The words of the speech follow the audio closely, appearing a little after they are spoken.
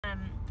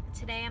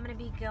Today I'm going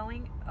to be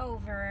going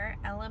over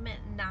element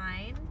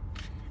 9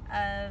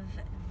 of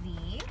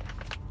the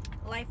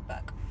life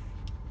book,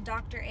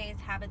 Dr.A.'s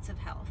Habits of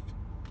Health.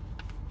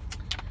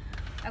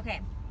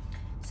 Okay,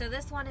 so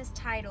this one is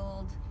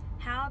titled,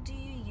 How Do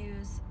You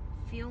Use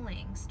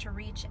Fuelings to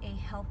Reach a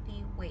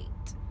Healthy Weight?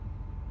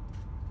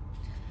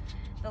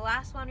 The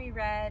last one we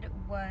read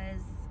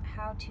was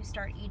How to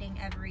Start Eating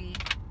Every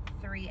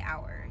 3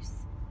 Hours,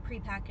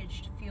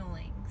 Prepackaged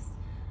Fuelings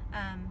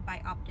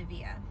by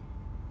Optavia.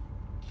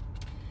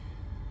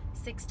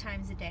 6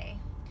 times a day.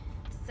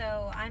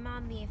 So I'm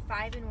on the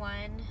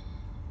 5-in-1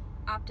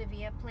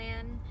 Optavia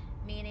plan,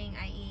 meaning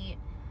I eat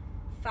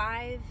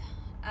 5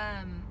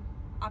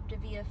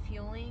 Optavia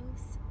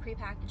fuelings,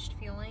 prepackaged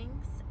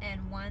fuelings,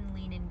 and 1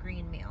 lean and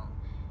green meal,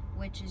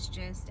 which is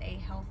just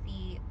a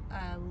healthy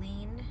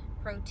lean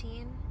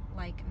protein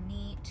like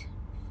meat,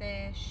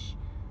 fish,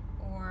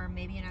 or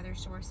maybe another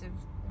source of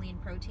lean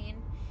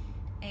protein,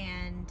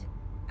 and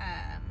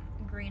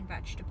green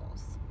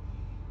vegetables.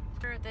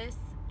 This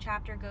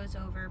chapter goes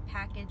over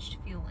packaged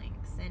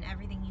fuelings and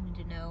everything you need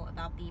to know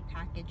about the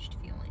packaged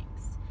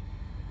fuelings.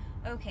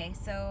 Okay,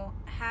 so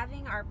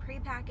having our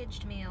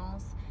prepackaged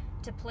meals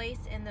to place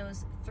in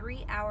those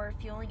 3-hour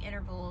fueling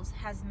intervals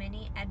has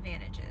many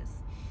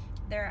advantages.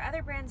 There are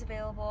other brands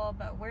available,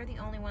 but we're the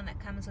only one that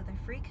comes with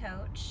a free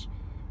coach,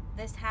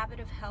 this habit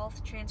of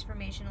health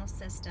transformational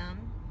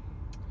system,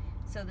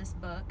 so this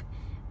book,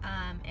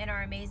 and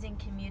our amazing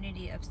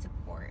community of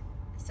support.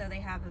 So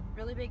they have a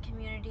really big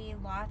community,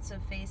 lots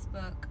of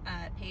Facebook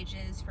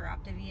pages for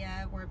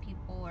Optavia where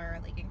people are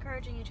like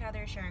encouraging each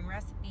other, sharing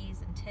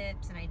recipes and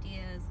tips and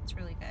ideas. It's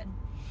really good.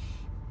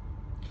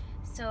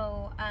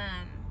 So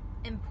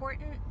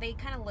they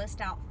kind of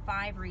list out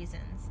 5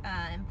 reasons,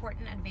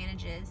 important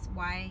advantages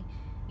why,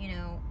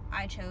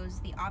 I chose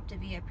the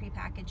Optavia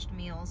prepackaged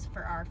meals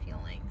for our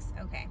fuelings.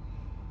 Okay.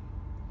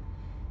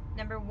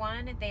 Number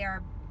 1, they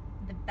are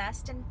the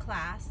best in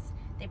class.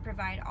 They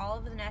provide all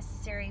of the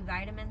necessary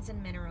vitamins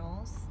and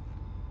minerals,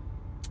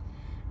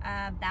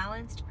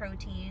 balanced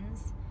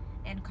proteins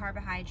and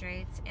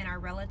carbohydrates, and are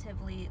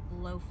relatively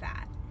low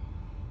fat.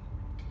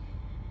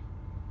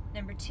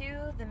 Number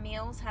 2, the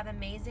meals have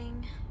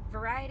amazing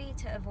variety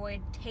to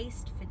avoid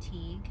taste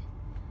fatigue,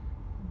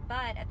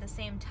 but at the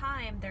same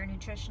time, their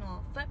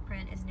nutritional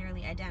footprint is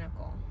nearly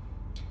identical.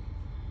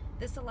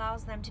 This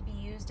allows them to be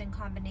used in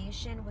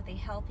combination with a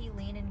healthy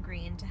lean and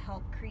green to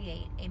help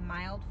create a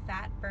mild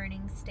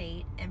fat-burning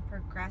state and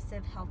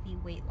progressive healthy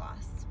weight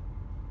loss.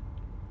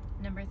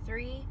 Number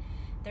 3,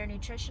 their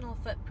nutritional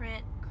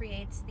footprint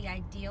creates the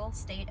ideal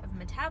state of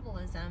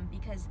metabolism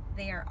because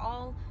they are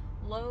all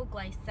low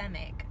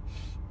glycemic,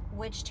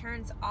 which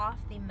turns off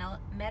the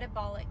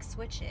metabolic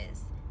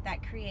switches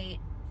that create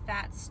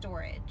fat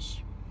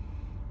storage.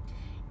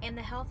 And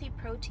the healthy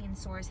protein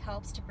source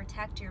helps to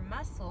protect your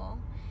muscle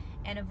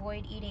and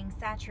avoid eating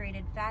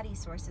saturated fatty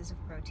sources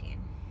of protein.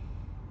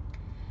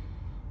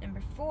 Number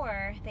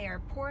 4, they are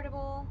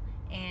portable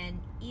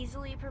and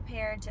easily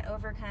prepared to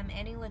overcome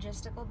any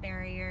logistical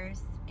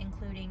barriers,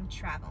 including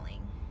traveling.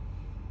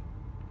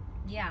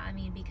 Yeah,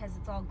 because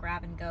it's all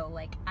grab and go.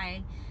 Like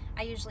I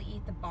usually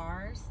eat the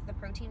bars, the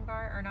protein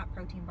bar, or not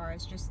protein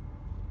bars, just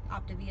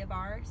Optavia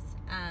bars,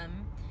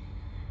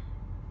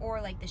 or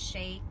like the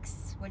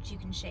shakes, which you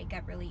can shake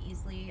up really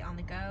easily on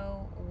the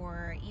go,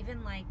 or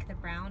even like the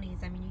brownies.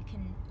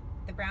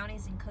 The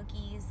brownies and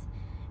cookies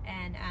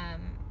and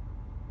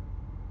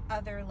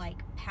other like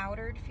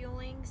powdered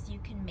fuelings, you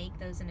can make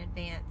those in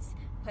advance,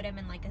 put them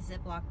in like a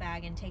Ziploc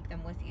bag and take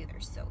them with you.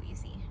 They're so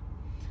easy.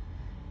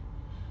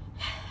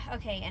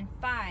 Okay, and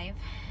 5,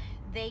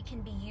 they can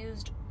be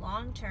used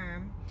long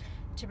term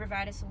to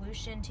provide a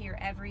solution to your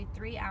every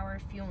 3-hour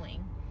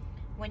fueling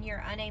when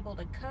you're unable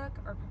to cook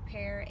or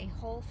prepare a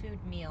whole food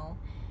meal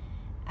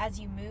as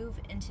you move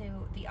into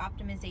the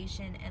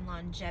optimization and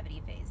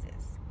longevity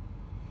phases.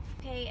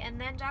 Okay, and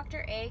then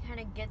Dr. A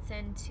kind of gets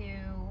into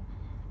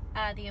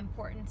the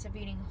importance of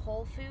eating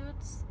whole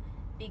foods,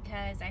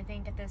 because I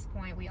think at this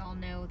point we all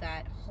know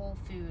that whole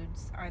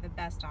foods are the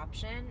best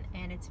option,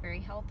 and it's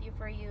very healthy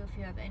for you. If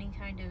you have any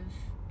kind of,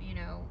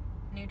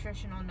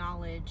 nutritional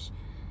knowledge,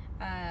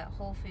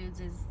 whole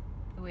foods is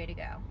the way to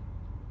go.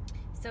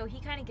 So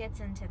he kind of gets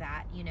into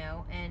that,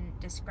 and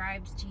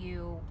describes to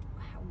you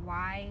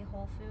why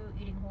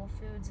eating whole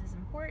foods is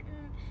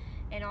important,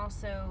 and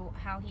also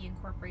how he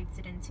incorporates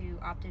it into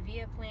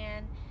Optavia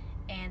plan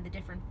and the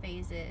different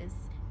phases.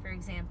 For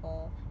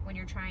example, when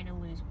you're trying to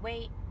lose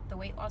weight, the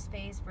weight loss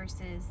phase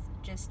versus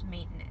just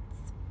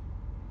maintenance.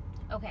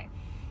 Okay,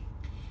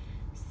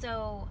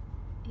 so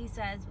he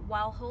says,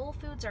 while whole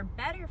foods are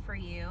better for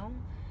you,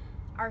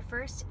 our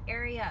first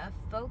area of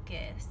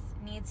focus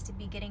needs to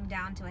be getting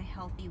down to a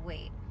healthy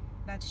weight.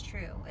 That's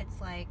true. It's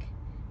like,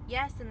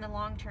 yes, in the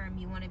long term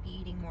you want to be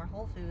eating more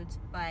whole foods,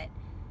 but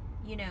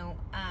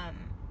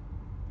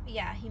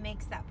yeah, he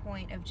makes that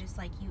point of just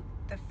like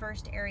the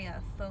first area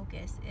of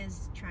focus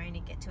is trying to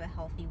get to a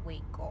healthy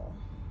weight goal.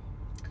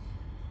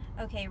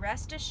 Okay,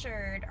 rest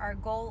assured, our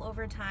goal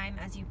over time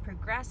as you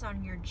progress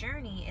on your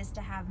journey is to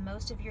have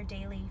most of your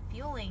daily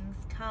fuelings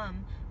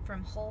come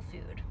from whole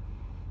food.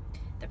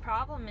 The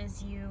problem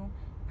is you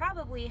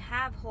probably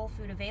have whole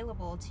food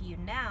available to you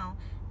now,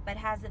 but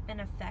has it been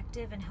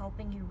effective in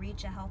helping you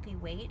reach a healthy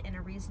weight in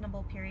a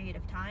reasonable period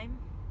of time?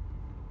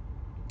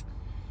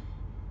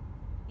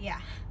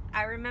 Yeah,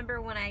 I remember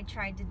when I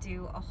tried to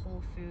do a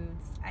Whole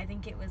Foods, I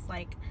think it was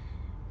like,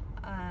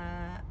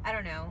 I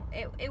don't know,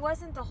 it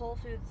wasn't the Whole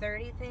Food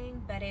 30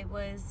 thing, but it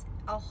was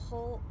a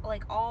whole,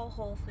 like all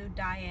whole food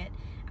diet.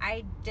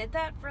 I did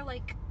that for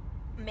like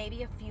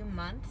maybe a few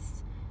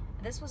months.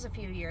 This was a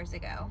few years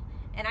ago,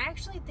 and I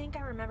actually think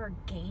I remember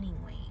gaining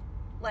weight.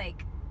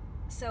 Like,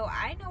 so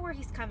I know where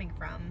he's coming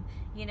from.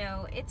 You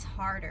know, it's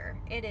harder.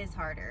 It is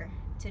harder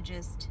to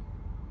just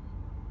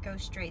go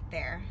straight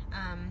there.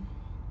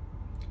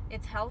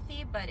 It's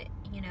healthy, but it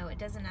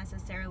doesn't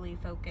necessarily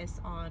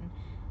focus on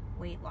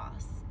weight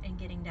loss and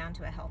getting down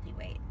to a healthy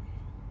weight.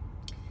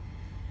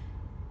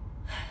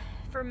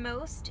 For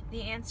most,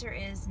 the answer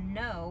is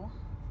no,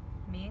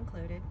 me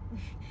included,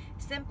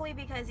 simply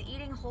because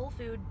eating whole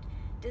food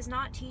does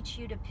not teach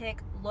you to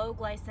pick low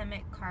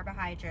glycemic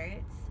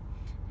carbohydrates,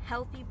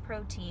 healthy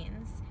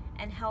proteins,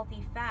 and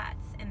healthy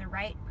fats in the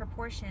right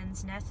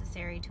proportions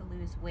necessary to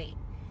lose weight.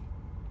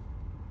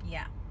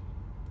 Yeah.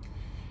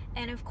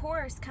 And of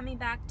course, coming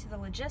back to the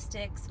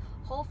logistics,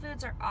 whole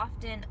foods are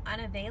often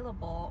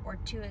unavailable or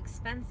too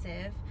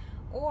expensive,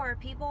 or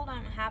people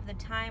don't have the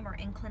time or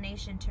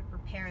inclination to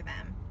prepare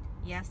them.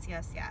 Yes,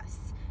 yes, yes.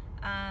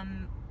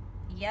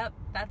 Yep,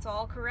 that's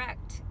all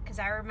correct. Because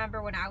I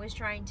remember when I was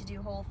trying to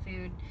do whole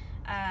food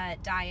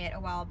diet a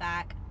while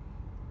back,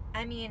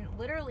 I mean,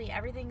 literally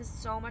everything's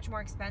so much more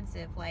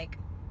expensive. Like,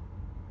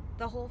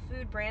 the whole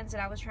food brands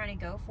that I was trying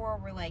to go for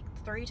were like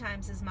 3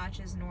 times as much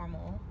as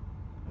normal.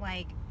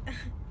 Like,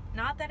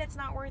 not that it's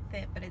not worth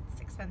it, but it's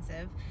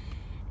expensive.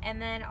 And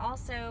then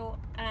also,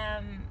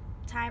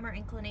 time or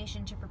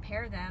inclination to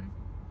prepare them.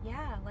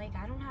 Yeah, like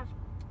I don't have,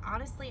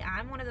 honestly,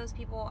 I'm one of those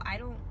people, I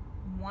don't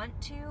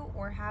want to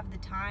or have the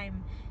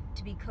time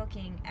to be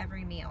cooking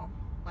every meal,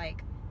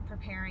 like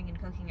preparing and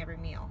cooking every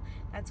meal.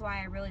 That's why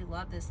I really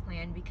love this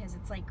plan, because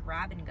it's like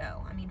grab and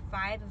go. I mean,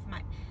 5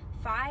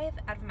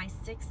 out of my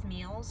 6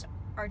 meals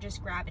are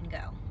just grab and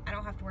go. I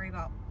don't have to worry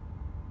about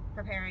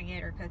preparing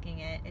it or cooking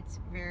it. It's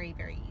very,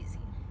 very easy.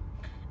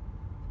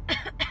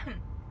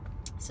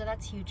 So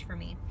that's huge for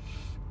me.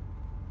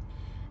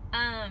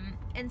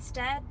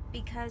 Instead,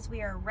 because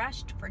we are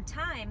rushed for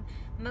time,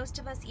 most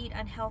of us eat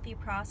unhealthy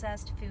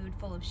processed food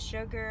full of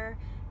sugar,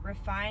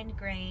 refined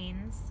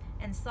grains,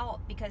 and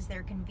salt because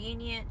they're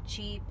convenient,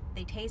 cheap,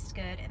 they taste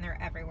good, and they're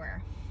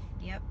everywhere.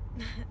 Yep.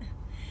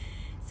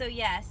 So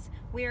yes,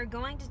 we are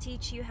going to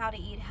teach you how to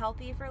eat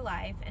healthy for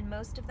life, and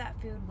most of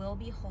that food will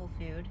be whole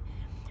food.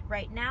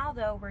 Right now,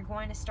 though, we're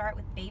going to start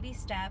with baby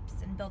steps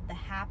and build the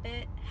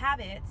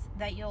habits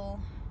that you'll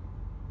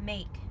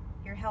make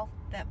your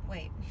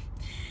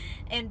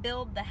and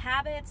build the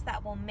habits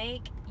that will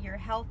make your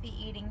healthy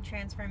eating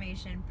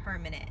transformation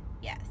permanent.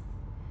 Yes.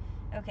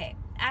 Okay,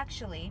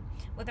 actually,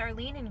 with our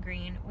Lean and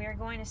Green, we are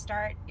going to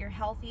start your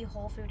healthy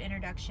whole food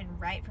introduction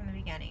right from the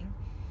beginning,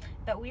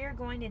 but we are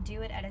going to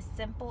do it at a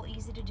simple,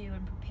 easy to do,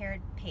 and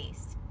prepared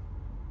pace.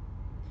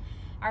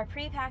 Our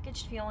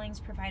pre-packaged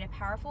fuelings provide a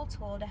powerful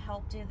tool to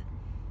help do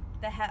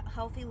the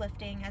healthy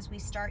lifting as we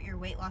start your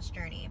weight loss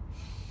journey.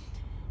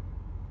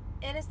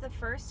 It is the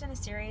first in a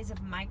series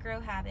of micro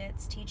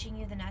habits teaching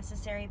you the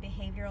necessary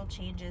behavioral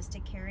changes to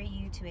carry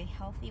you to a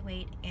healthy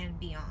weight and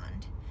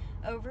beyond.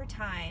 Over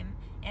time,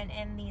 and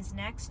in these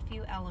next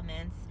few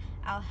elements,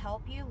 I'll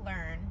help you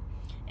learn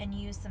and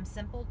use some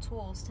simple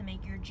tools to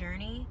make your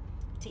journey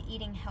to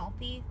eating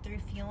healthy through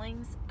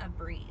fuelings a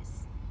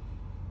breeze.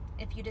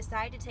 If you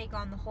decide to take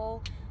on the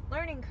whole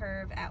learning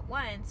curve at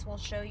once, we'll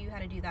show you how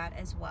to do that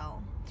as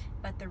well,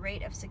 but the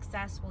rate of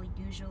success will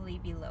usually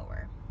be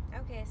lower.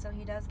 Okay, so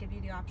he does give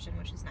you the option,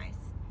 which is nice,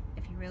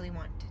 if you really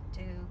want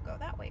to go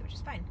that way, which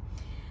is fine.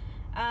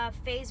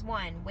 Phase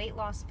 1, weight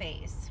loss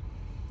phase.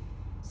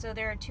 So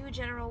there are 2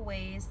 general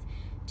ways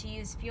to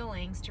use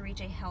fuelings to reach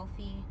a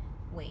healthy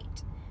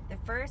weight. The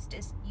first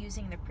is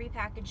using the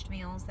prepackaged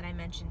meals that I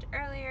mentioned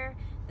earlier.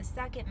 The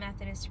second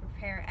method is to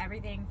prepare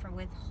everything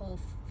with whole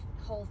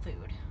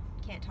food.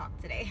 Can't talk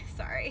today,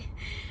 sorry.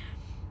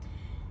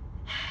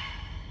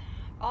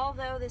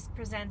 Although this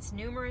presents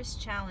numerous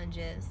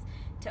challenges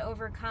to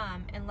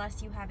overcome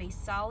unless you have a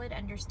solid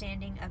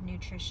understanding of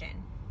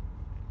nutrition.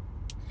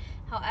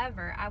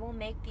 However, I will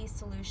make these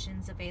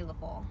solutions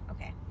available.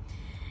 Okay.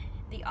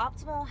 The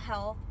Optimal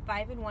Health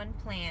 5-in-1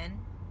 plan,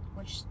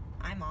 which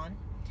I'm on,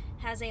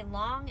 has a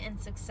long and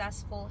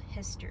successful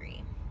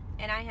history,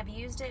 and I have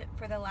used it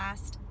for the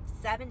last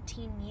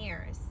 17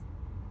 years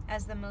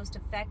as the most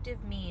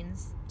effective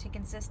means to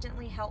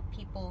consistently help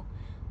people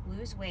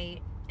lose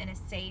weight in a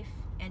safe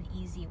and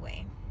easy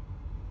way.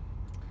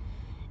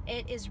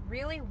 It is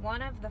really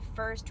one of the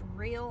first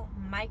real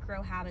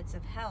micro habits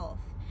of health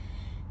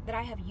that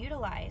I have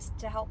utilized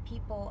to help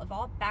people of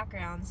all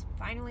backgrounds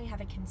finally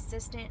have a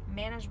consistent,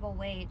 manageable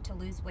way to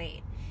lose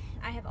weight.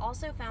 I have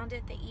also found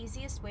it the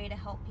easiest way to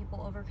help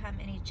people overcome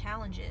any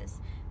challenges,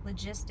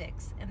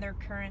 logistics, in their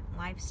current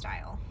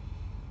lifestyle.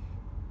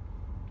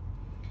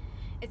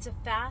 It's a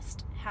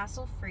fast,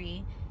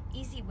 hassle-free,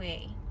 easy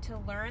way to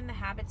learn the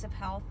habits of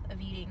health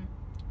of eating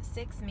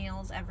 6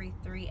 meals every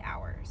 3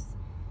 hours.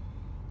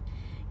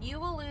 You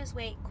will lose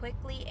weight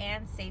quickly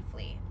and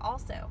safely.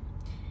 Also,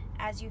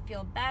 as you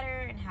feel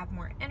better and have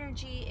more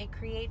energy, it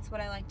creates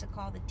what I like to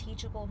call the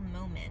teachable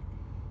moment,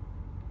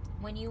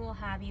 when you will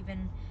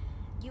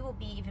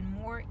be even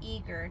more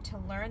eager to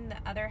learn the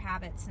other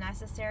habits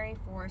necessary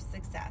for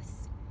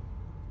success.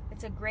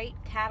 It's a great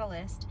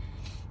catalyst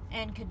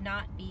and could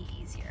not be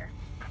easier.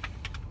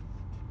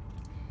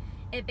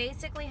 It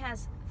basically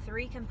has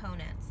 3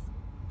 components.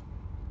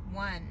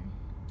 1,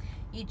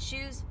 you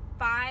choose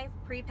 5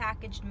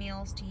 prepackaged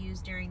meals to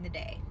use during the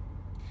day.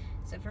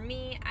 So for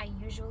me, I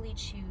usually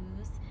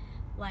choose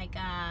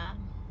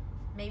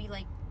maybe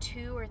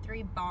 2 or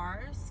 3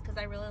 bars, because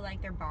I really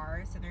like their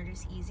bars and they're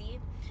just easy.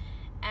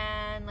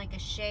 And a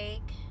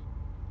shake,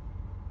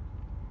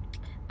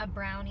 a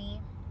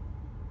brownie,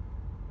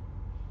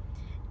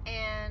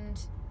 and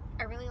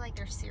I really like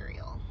their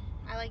cereal.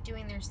 I like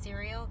doing their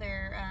cereal.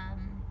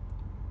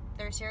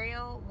 Their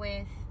cereal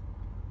with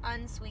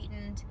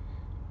unsweetened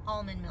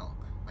almond milk,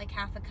 like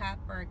half a cup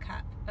or a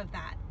cup of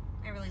that.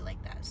 I really like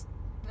those.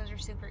 Those are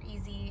super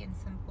easy and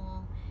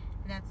simple,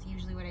 and that's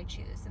usually what I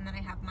choose. And then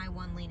I have my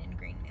 1 lean and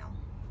green meal.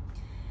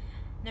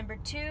 Number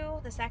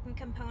 2, the second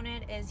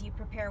component is you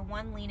prepare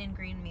 1 lean and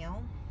green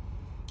meal.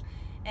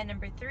 And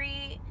number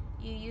 3,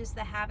 you use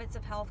the Habits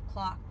of Health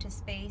clock to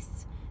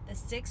space the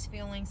 6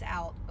 fuelings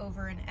out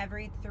over an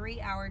every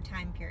 3-hour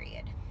time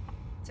period.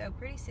 So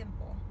pretty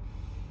simple.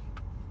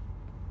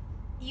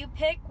 You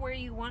pick where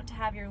you want to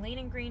have your lean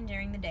and green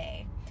during the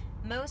day.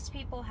 Most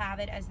people have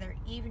it as their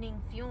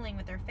evening fueling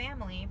with their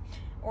family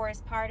or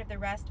as part of the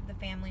rest of the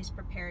family's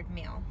prepared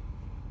meal.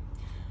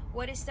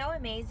 What is so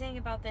amazing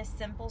about this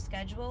simple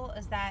schedule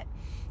is that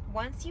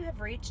once you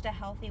have reached a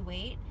healthy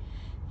weight,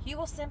 you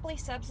will simply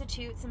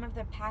substitute some of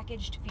the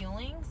packaged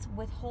fuelings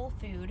with whole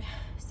food,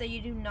 so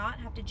you do not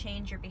have to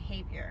change your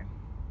behavior.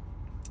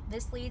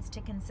 This leads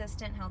to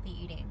consistent healthy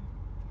eating.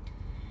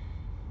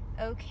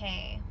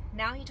 Okay,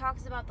 now he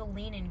talks about the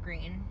lean and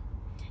green.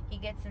 He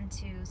gets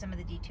into some of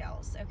the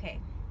details. Okay,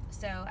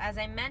 so as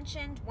I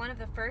mentioned, one of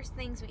the first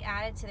things we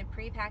added to the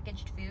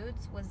prepackaged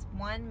foods was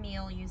 1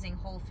 meal using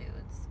whole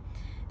foods.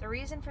 The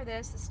reason for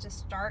this is to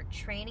start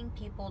training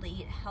people to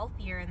eat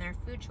healthier in their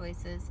food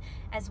choices,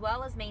 as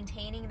well as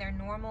maintaining their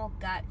normal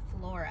gut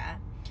flora,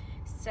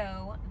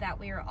 so that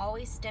we are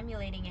always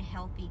stimulating a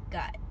healthy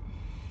gut.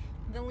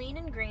 The lean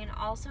and green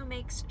also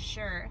makes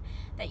sure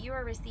that you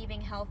are receiving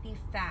healthy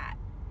fat,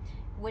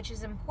 which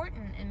is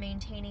important in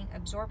maintaining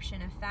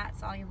absorption of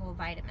fat-soluble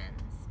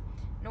vitamins,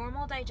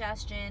 normal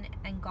digestion,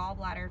 and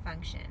gallbladder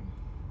function.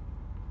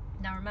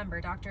 Now remember,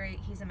 Dr.A,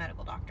 he's a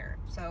medical doctor,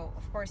 so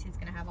of course he's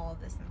going to have all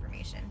of this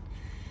information.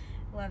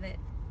 Love it.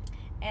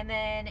 And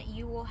then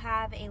you will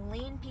have a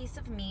lean piece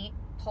of meat,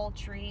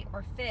 poultry,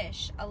 or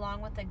fish,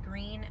 along with a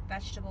green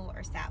vegetable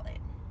or salad.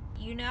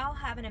 You now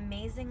have an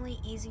amazingly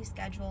easy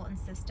schedule and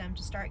system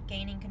to start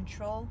gaining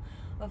control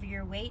over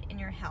your weight and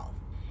your health.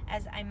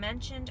 As I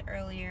mentioned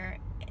earlier,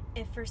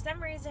 if for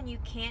some reason you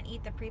can't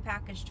eat the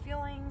prepackaged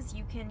fuelings,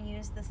 you can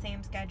use the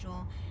same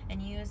schedule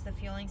and use the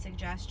fueling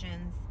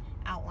suggestions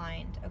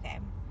outlined. Okay.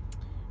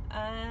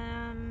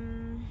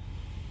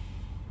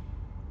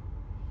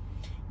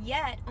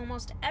 Yet,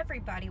 almost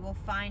everybody will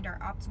find our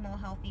Optimal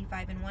Healthy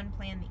 5-in-1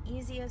 plan the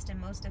easiest and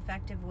most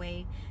effective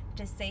way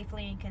to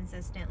safely and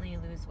consistently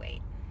lose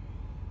weight.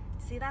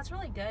 See, that's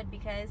really good,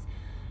 because,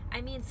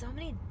 I mean, so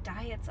many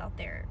diets out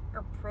there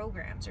or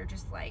programs are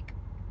just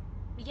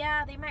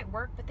yeah, they might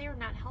work, but they're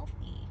not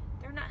healthy.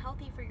 They're not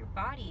healthy for your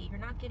body. You're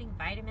not getting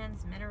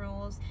vitamins,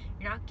 minerals.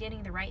 You're not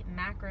getting the right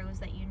macros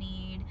that you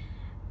need.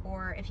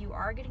 Or if you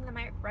are getting the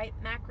right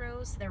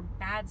macros, they're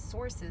bad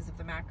sources of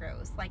the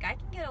macros. I can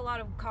get a lot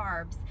of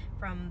carbs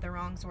from the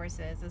wrong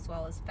sources, as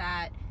well as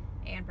fat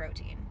and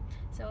protein.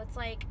 So it's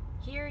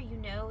here you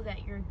know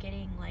that you're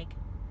getting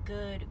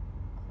good,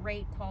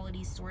 great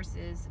quality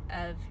sources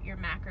of your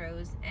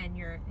macros and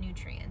your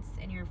nutrients,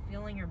 and you're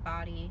fueling your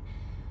body.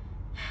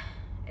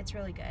 It's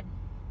really good,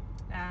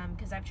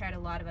 because I've tried a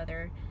lot of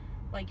other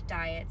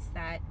diets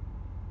that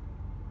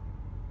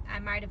I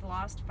might have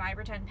lost 5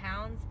 or 10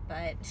 pounds,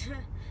 but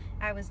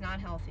I was not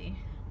healthy.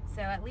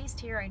 So at least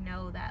here I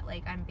know that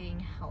I'm being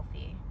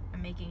healthy.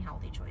 I'm making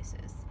healthy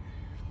choices.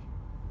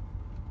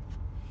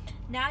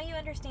 Now you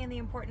understand the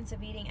importance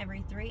of eating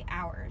every 3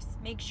 hours.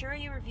 Make sure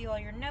you review all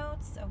your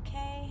notes,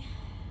 okay?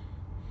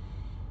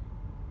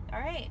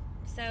 Alright,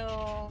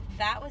 so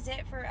that was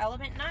it for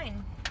element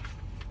 9.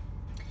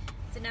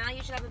 So now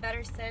you should have a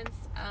better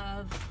sense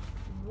of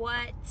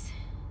what,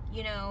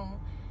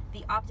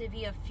 the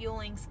Optavia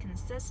fuelings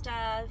consist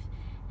of,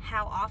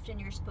 how often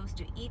you're supposed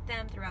to eat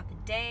them throughout the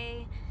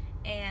day,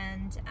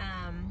 and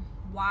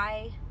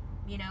why,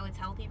 it's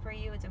healthy for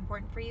you, it's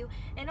important for you,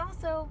 and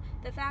also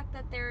the fact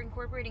that they're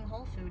incorporating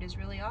whole food is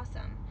really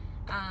awesome.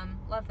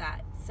 Love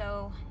that.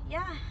 So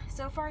yeah,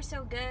 so far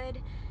so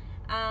good.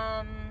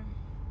 I'm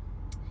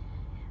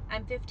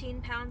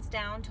 15 pounds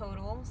down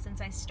total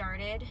since I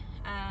started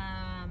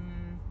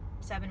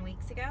 7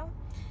 weeks ago.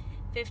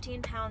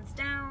 15 pounds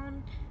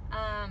down.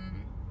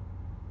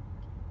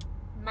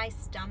 My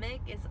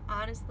stomach is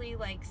honestly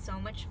like so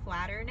much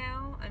flatter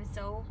now. I'm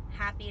so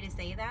happy to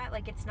say that.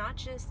 Like, it's not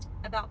just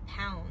about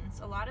pounds.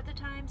 A lot of the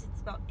times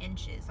it's about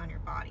inches on your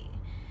body.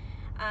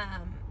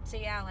 So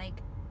yeah,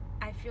 like,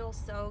 I feel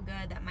so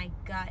good that my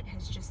gut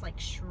has just like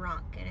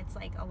shrunk and it's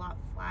like a lot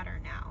flatter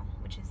now,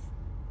 which is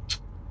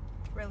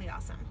really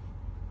awesome.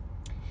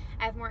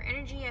 I have more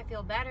energy. I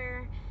feel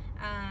better.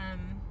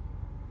 I'm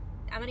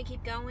gonna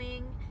keep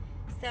going.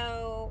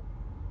 So,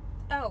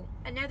 oh,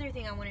 another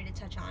thing I wanted to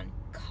touch on,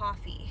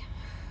 coffee.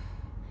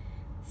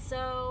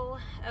 So,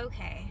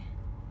 okay,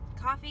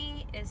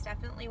 coffee is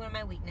definitely one of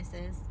my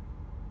weaknesses,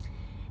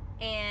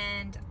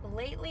 and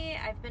lately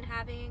I've been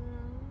having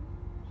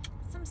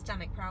some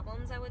stomach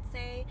problems, I would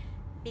say,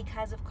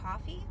 because of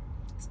coffee.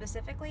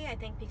 Specifically, I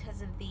think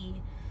because of the,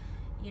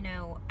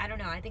 I don't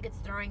know, I think it's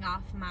throwing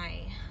off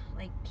my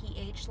like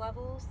pH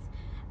levels,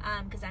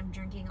 because I'm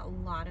drinking a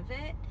lot of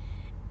it.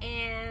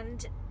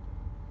 And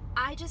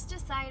I just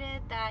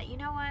decided that, you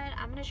know what,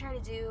 I'm gonna try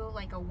to do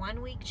like a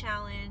 1-week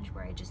challenge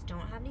where I just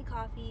don't have any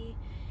coffee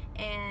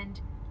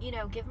and,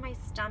 give my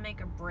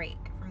stomach a break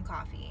from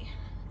coffee.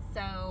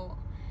 So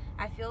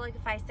I feel like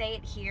if I say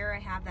it here, I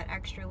have that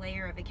extra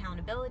layer of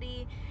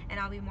accountability and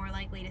I'll be more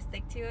likely to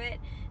stick to it.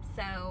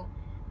 So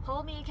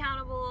hold me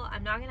accountable.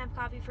 I'm not gonna have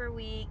coffee for a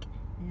week.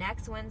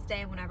 Next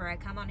Wednesday, whenever I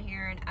come on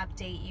here and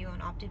update you on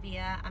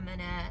Optavia, I'm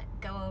gonna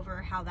go over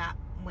how that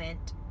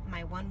went,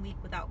 my 1 week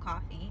without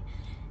coffee,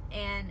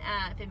 and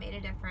if it made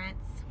a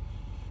difference.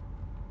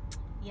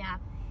 Yeah.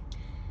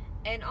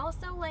 And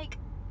also, like,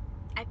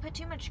 I put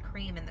too much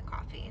cream in the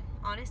coffee.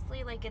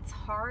 Honestly, like, it's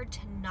hard to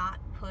not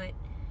put,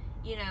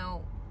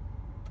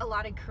 a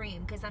lot of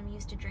cream, because I'm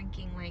used to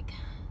drinking, like,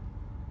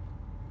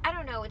 I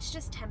don't know, it's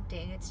just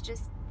tempting. It's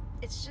just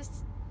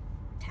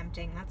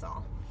tempting, that's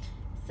all.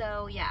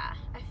 So yeah,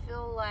 I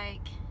feel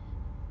like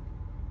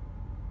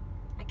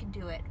I can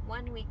do it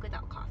 1 week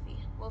without coffee.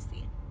 We'll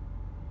see.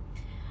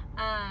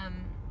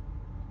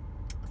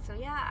 So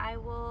yeah, I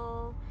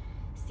will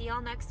see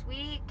y'all next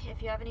week.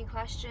 If you have any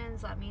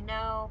questions, let me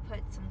know. Put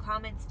some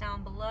comments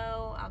down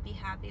below. I'll be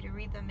happy to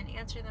read them and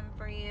answer them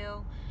for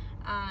you.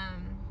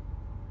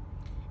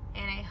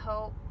 And I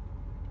hope,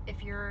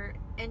 if you're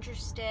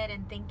interested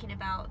in thinking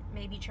about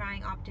maybe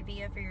trying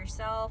Optavia for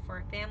yourself or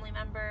a family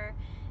member,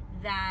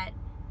 that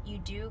you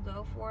do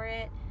go for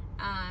it.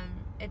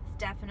 It's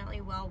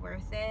definitely well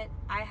worth it.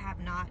 I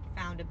have not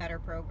found a better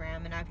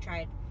program, and I've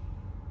tried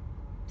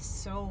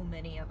so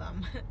many of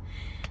them.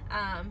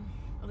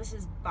 This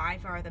is by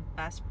far the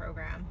best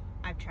program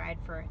I've tried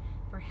for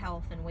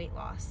health and weight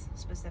loss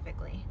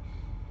specifically.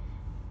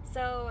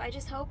 So I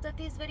just hope that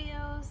these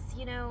videos,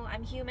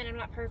 I'm human, I'm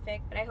not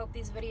perfect, but I hope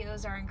these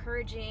videos are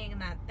encouraging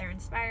and that they're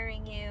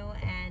inspiring you.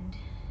 And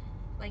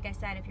like I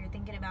said, if you're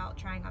thinking about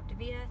trying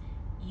Optavia,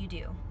 you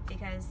do,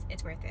 because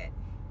it's worth it.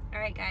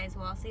 Alright guys,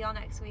 well, I'll see y'all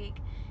next week.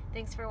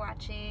 Thanks for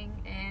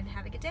watching and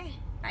have a good day.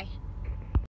 Bye.